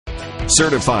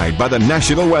Certified by the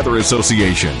National Weather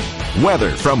Association.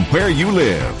 Weather from where you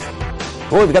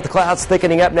live. Well, we've got the clouds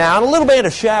thickening up now and a little bit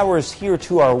of showers here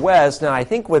to our west. Now, I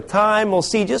think with time we'll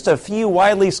see just a few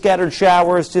widely scattered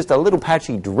showers, just a little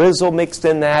patchy drizzle mixed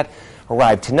in that.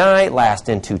 Arrive tonight, last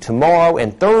into tomorrow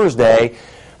and Thursday.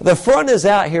 The front is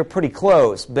out here pretty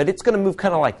close, but it's going to move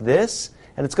kind of like this,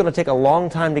 and it's going to take a long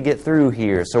time to get through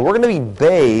here. So we're going to be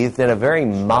bathed in a very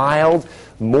mild,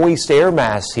 moist air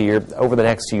mass here over the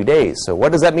next few days. So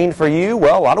what does that mean for you?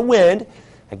 Well, a lot of wind.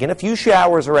 Again, a few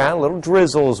showers around, a little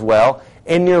drizzle as well,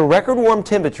 and near record warm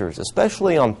temperatures,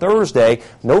 especially on Thursday.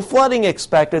 No flooding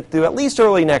expected through at least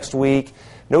early next week.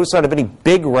 No sign of any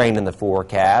big rain in the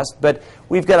forecast, but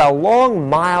we've got a long,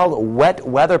 mild, wet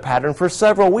weather pattern for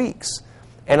several weeks.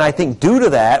 And I think due to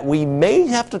that, we may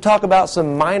have to talk about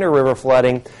some minor river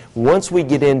flooding once we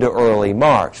get into early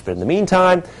March. But in the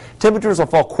meantime, temperatures will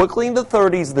fall quickly into the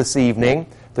 30s this evening.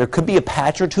 There could be a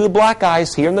patch or two of black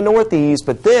ice here in the northeast,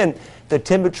 but then the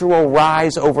temperature will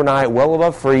rise overnight well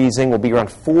above freezing. We'll be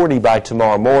around 40 by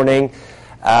tomorrow morning.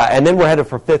 And then we're headed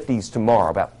for 50s tomorrow,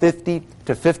 about 50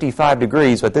 to 55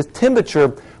 degrees. But this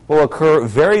temperature will occur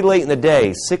very late in the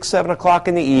day, 6, 7 o'clock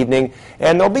in the evening,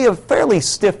 and there'll be a fairly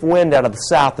stiff wind out of the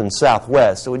south and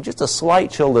southwest. So just a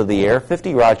slight chill to the air,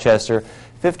 50 Rochester,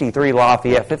 53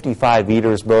 Lafayette, 55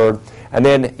 Petersburg. And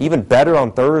then even better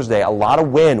on Thursday, a lot of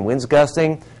wind, winds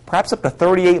gusting perhaps up to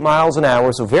 38 miles an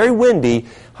hour, so very windy.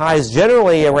 Highs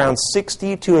generally around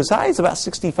 60 to as high as about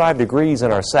 65 degrees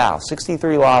in our south,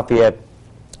 63 Lafayette,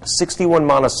 61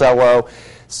 Monticello,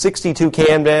 62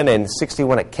 Camden, and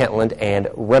 61 at Kentland and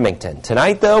Remington.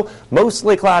 Tonight, though,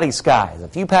 mostly cloudy skies. A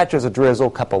few patches of drizzle,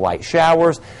 a couple light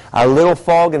showers, a little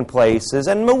fog in places,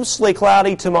 and mostly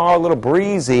cloudy tomorrow, a little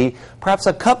breezy. Perhaps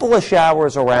a couple of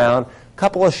showers around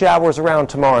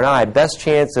tomorrow night. Best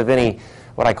chance of any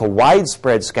what I call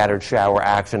widespread scattered shower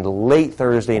action late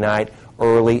Thursday night,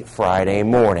 early Friday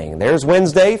morning. There's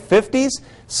Wednesday, 50s,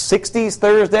 60s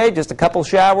Thursday, just a couple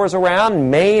showers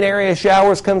around. Main area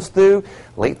showers comes through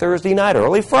late Thursday night,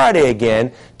 early Friday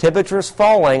again. Temperatures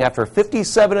falling after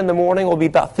 57 in the morning, will be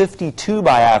about 52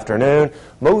 by afternoon.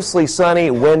 Mostly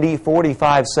sunny, windy,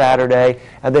 45 Saturday,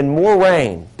 and then more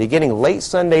rain beginning late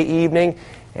Sunday evening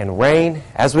and rain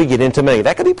as we get into May.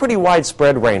 That could be pretty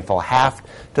widespread rainfall, 1/2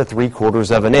 to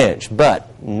 3/4 of an inch. But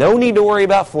no need to worry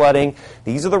about flooding.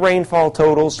 These are the rainfall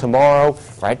totals tomorrow,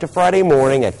 right to Friday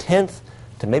morning, 1/10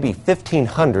 to maybe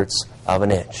 1/1500ths of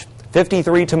an inch.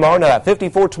 53 tomorrow. Now that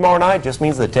 54 tomorrow night just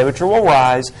means the temperature will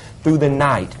rise through the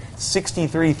night.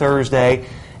 63 Thursday,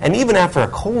 and even after a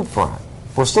cold front,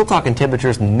 we're still talking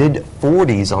temperatures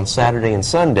mid-40s on Saturday and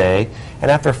Sunday,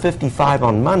 and after 55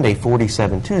 on Monday,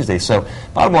 47 Tuesday. So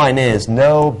bottom line is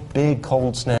no big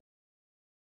cold snap.